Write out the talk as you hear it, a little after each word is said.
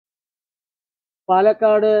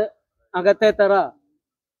പാലക്കാട് അകത്തേത്തറ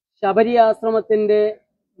ശബരി ആശ്രമത്തിന്റെ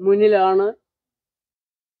മുന്നിലാണ്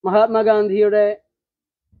മഹാത്മാഗാന്ധിയുടെ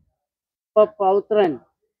പൗത്രൻ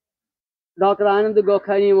doctor Anand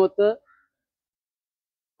ഗോഖാനിയുമൊത്ത്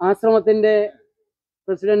ആശ്രമത്തിന്റെ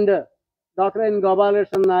president doctor N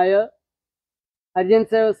Gopalakrishnan Nair, Harijan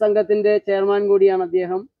സേവക സംഘത്തിന്റെ ചെയർമാൻ കൂടിയാണ്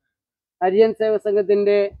അദ്ദേഹം, ഹരിജൻ സേവക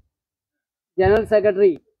സംഘത്തിന്റെ ജനറൽ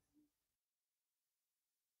സെക്രട്ടറി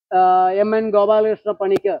എം.എൻ. ഗോപാലകൃഷ്ണ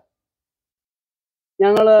പണിക്കർ,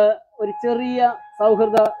 ഞങ്ങൾ ഒരു ചെറിയ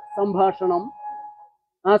സൗഹൃദ സംഭാഷണം,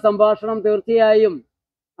 ആ സംഭാഷണം തീർച്ചയായും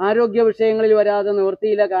ആരോഗ്യ വിഷയങ്ങളിൽ വരാതെ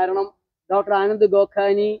നിവൃത്തിയില്ല. കാരണം ഡോക്ടർ ആനന്ദ്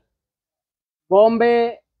ഗോഖാനി ബോംബെ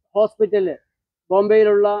ഹോസ്പിറ്റലിലെ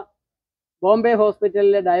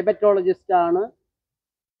ഡയബറ്റോളജിസ്റ്റാണ്.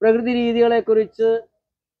 പ്രകൃതി രീതികളെക്കുറിച്ച്,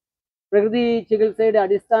 പ്രകൃതി ചികിത്സയുടെ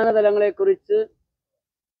അടിസ്ഥാന തലങ്ങളെക്കുറിച്ച്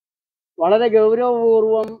വളരെ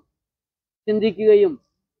ഗൗരവപൂർവം ചിന്തിക്കുകയും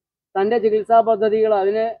തൻ്റെ ചികിത്സാ പദ്ധതികൾ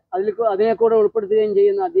അതിനെ കൂടെ ഉൾപ്പെടുത്തുകയും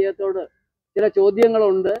ചെയ്യുന്ന അദ്ദേഹത്തോട് ചില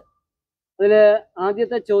ചോദ്യങ്ങളുണ്ട്. അതിൽ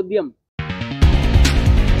ആദ്യത്തെ ചോദ്യം,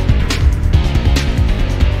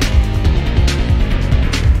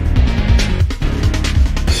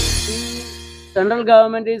 Central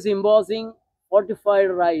government is imposing fortified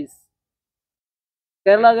rice.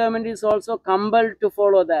 Kerala government is also compelled to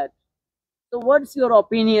follow that. So what's your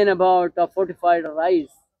opinion about fortified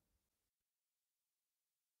rice?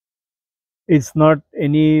 It's not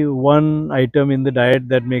any one item in the diet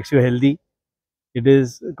that makes you healthy. It is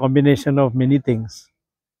a combination of many things.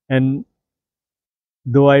 And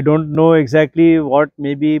though I don't know exactly what it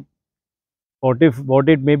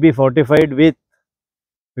may be fortified with,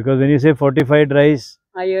 because when you say fortified rice,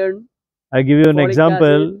 Iron. I give you an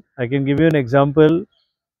example. Acid. I can give you an example.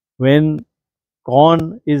 When corn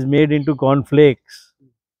is made into corn flakes,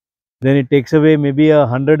 then it takes away maybe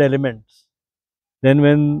 100 elements. Then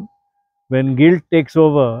when guilt takes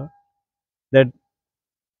over, that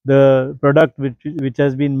the product which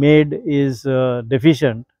has been made is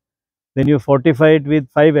deficient, then you fortify it with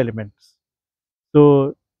 5 elements. So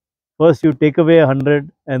first you take away 100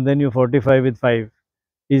 and then you fortify with 5.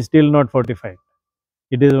 Is still not fortified.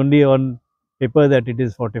 It is only on paper that it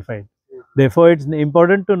is fortified. Therefore, it's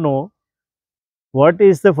important to know what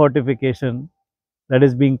is the fortification that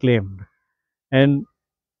is being claimed and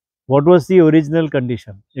what was the original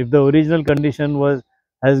condition. If the original condition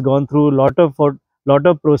has gone through lot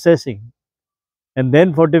of processing and then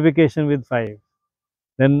fortification with 5,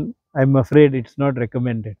 then I'm afraid it's not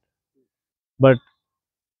recommended. But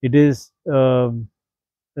it is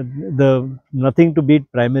nothing to beat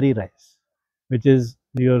primary rice, which is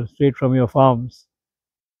straight from your farms,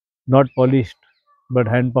 not polished but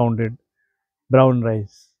hand pounded brown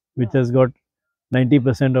rice, which has got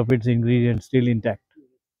 90% of its ingredients still intact.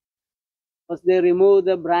 First they remove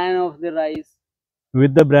the bran of the rice.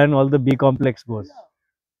 With the bran, all the B complex goes.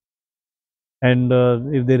 And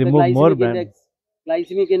if they remove more bran,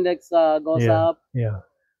 glycemic index goes up. Yeah,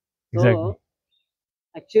 exactly. So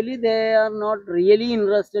actually they are not really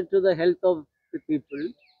interested to the health of the people.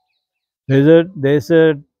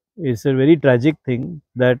 It's a very tragic thing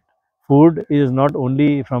that food is not only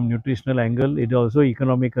from nutritional angle, it is also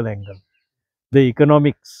economical angle. The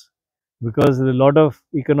economics, because a lot of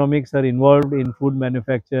economics are involved in food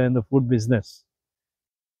manufacture and the food business.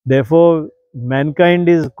 Therefore, mankind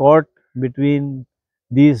is caught between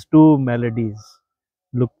these two maladies.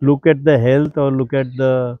 Look at the health or look at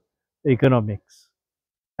the economics.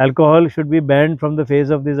 Alcohol should be banned from the face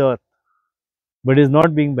of this earth, but is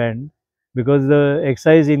not being banned because the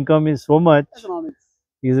excise income is so much,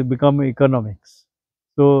 it has become economics.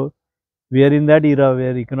 So we are in that era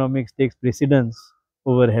where economics takes precedence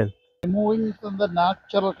over health. Removing from the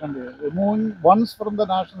natural condition, removing once from the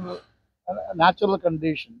natural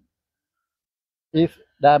condition is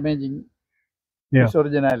damaging its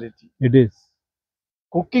originality. It is.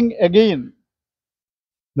 Cooking again,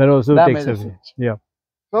 that also takes damages away. it. Yeah.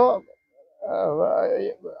 So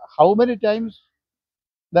how many times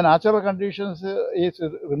the natural conditions is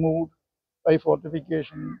removed by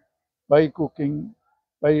fortification, by cooking,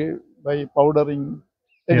 by powdering,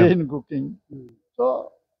 again cooking.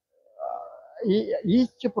 So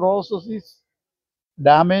each process is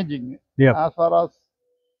damaging as far as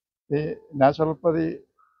the naturopathy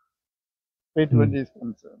treatment is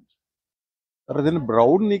concerned. അതിന്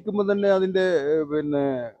brown നീക്കുമ്പോൾ തന്നെ അതിന്റെ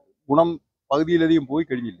ഗുണം പകുതിയിലധികം പോയി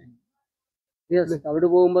കഴിഞ്ഞില്ലേ? തവിട്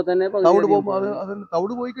പോകുമ്പോൾ തന്നെ തവിട്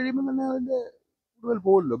പോയി കഴിയുമ്പോൾ തന്നെ അതിന്റെ കൂടുതൽ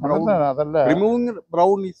പോകുമല്ലോ. അതല്ല removing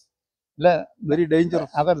brown is very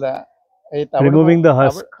dangerous. അതല്ല, Removing the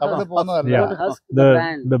husk. അവിടെ പോകുന്നതല്ല. Yeah. Not husk, The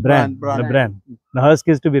brand. the brand, Brand. the brand. The husk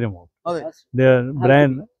is to be removed. അതെ. Husk.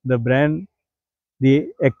 The brand, the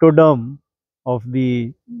ectoderm of the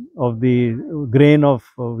grain of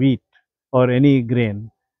wheat or any grain,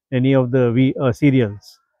 any of the cereals,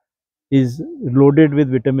 is loaded with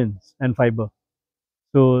vitamins and fiber.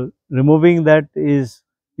 So removing that is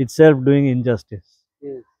itself doing injustice.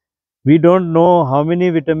 Yes. We don't know how many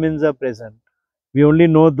vitamins are present. We only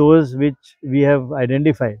know those which we have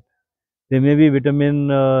identified. There may be vitamin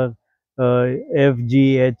F, G,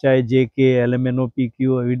 H, I, J, K, LMNO, PQ.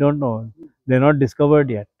 We don't know. They're not discovered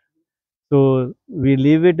yet. So we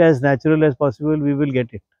leave it as natural as possible. We will get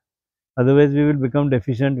it. Otherwise, we will become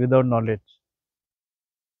deficient without knowledge.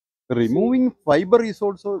 Removing fiber is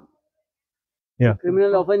also Yeah.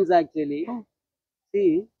 Criminal offense actually. See,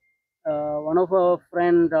 one of our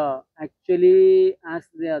friend actually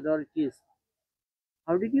asked the authorities,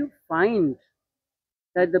 how did you find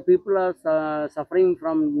that the people are suffering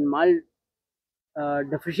from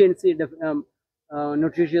deficiency,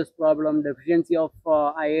 nutritious problem, deficiency of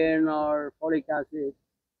iron or folic acid?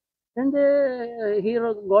 Then he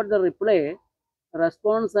got the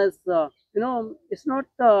response as, it's not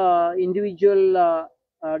individual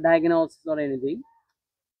diagnosis or anything.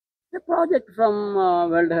 A project from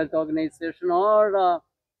World Health Organization or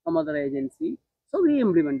some other agency. So we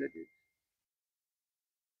implemented it.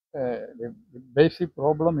 The basic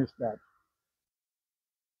problem is that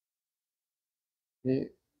the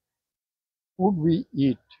food we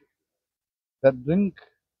eat, the drink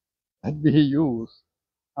that we use,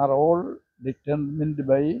 are all determined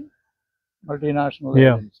by multinational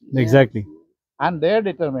Yeah. agencies. Exactly. And they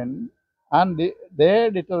determine on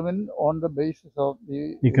the basis of the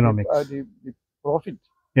Economics. the profit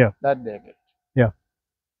Yeah. that they get. Yeah.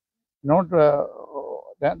 Not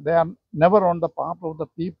they are never on the part of the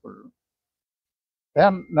people. They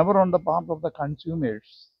are never on the part of the consumers.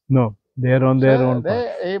 No, they are on their own They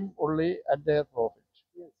path. aim only at their profit.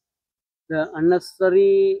 The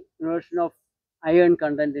unnecessary inversion of iron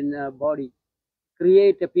content in the body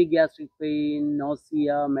create epigastric pain,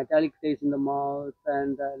 nausea, metallic taste in the mouth,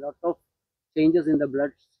 and a lot of changes in the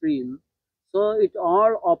bloodstream. So it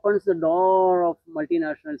all opens the door of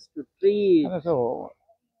multinationals to treat. And so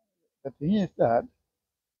the thing is that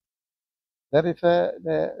there is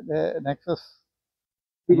the nexus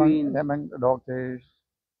Between among the doctors,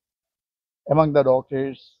 among the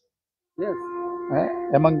doctors, yes,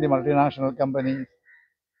 among the multinational companies,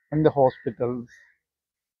 among the hospitals,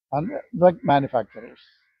 and drug manufacturers.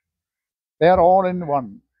 They are all in one,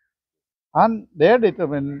 and they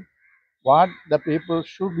determine what the people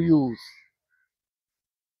should use,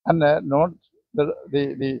 and not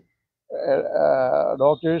the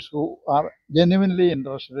doctors who are genuinely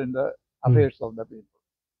interested in the affairs of the people,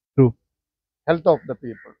 True. health of the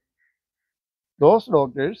people. Those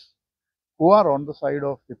doctors who are on the side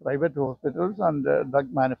of the private hospitals and drug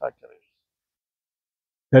manufacturers.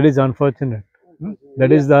 That is unfortunate. Hmm?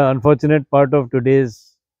 That is the unfortunate part of today's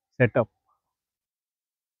setup.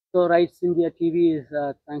 so Rights India TV is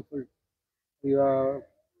thankful for your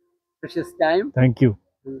precious time. Thank you.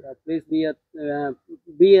 And, please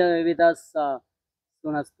be with us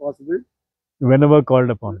soon as possible. Whenever called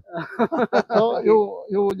upon. So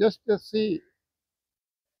you just see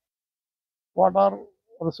what are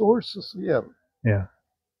resources here. Yeah.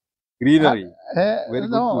 greenery. Very good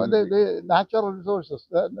No, greenery. the natural resources.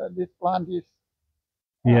 This plant is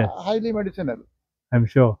Yes. highly medicinal. I'm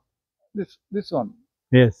sure. This one,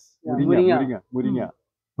 Yes. Yeah, Muringa.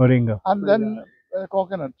 Moringa. and then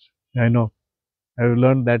coconut. I know. I've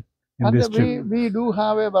learned that in And this trip. we do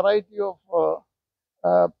have a variety of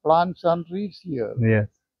plants and trees here, Yes.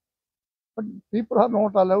 but people are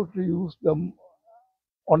not allowed to use them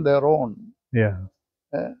on their own. Yeah.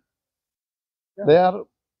 They are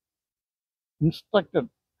instructed.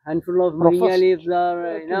 Handful of Professor- moringa leaves are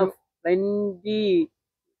to- enough, plenty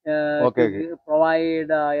Okay, to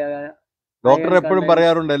provide doctor iron എപ്പോഴും content.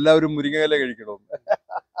 പറയാറുണ്ട് എല്ലാവരും മുരിങ്ങയില കഴിക്കണം.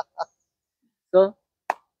 So,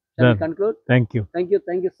 shall we Done. conclude? Thank you. Thank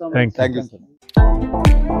you so much. Thank you. Thank you, sir.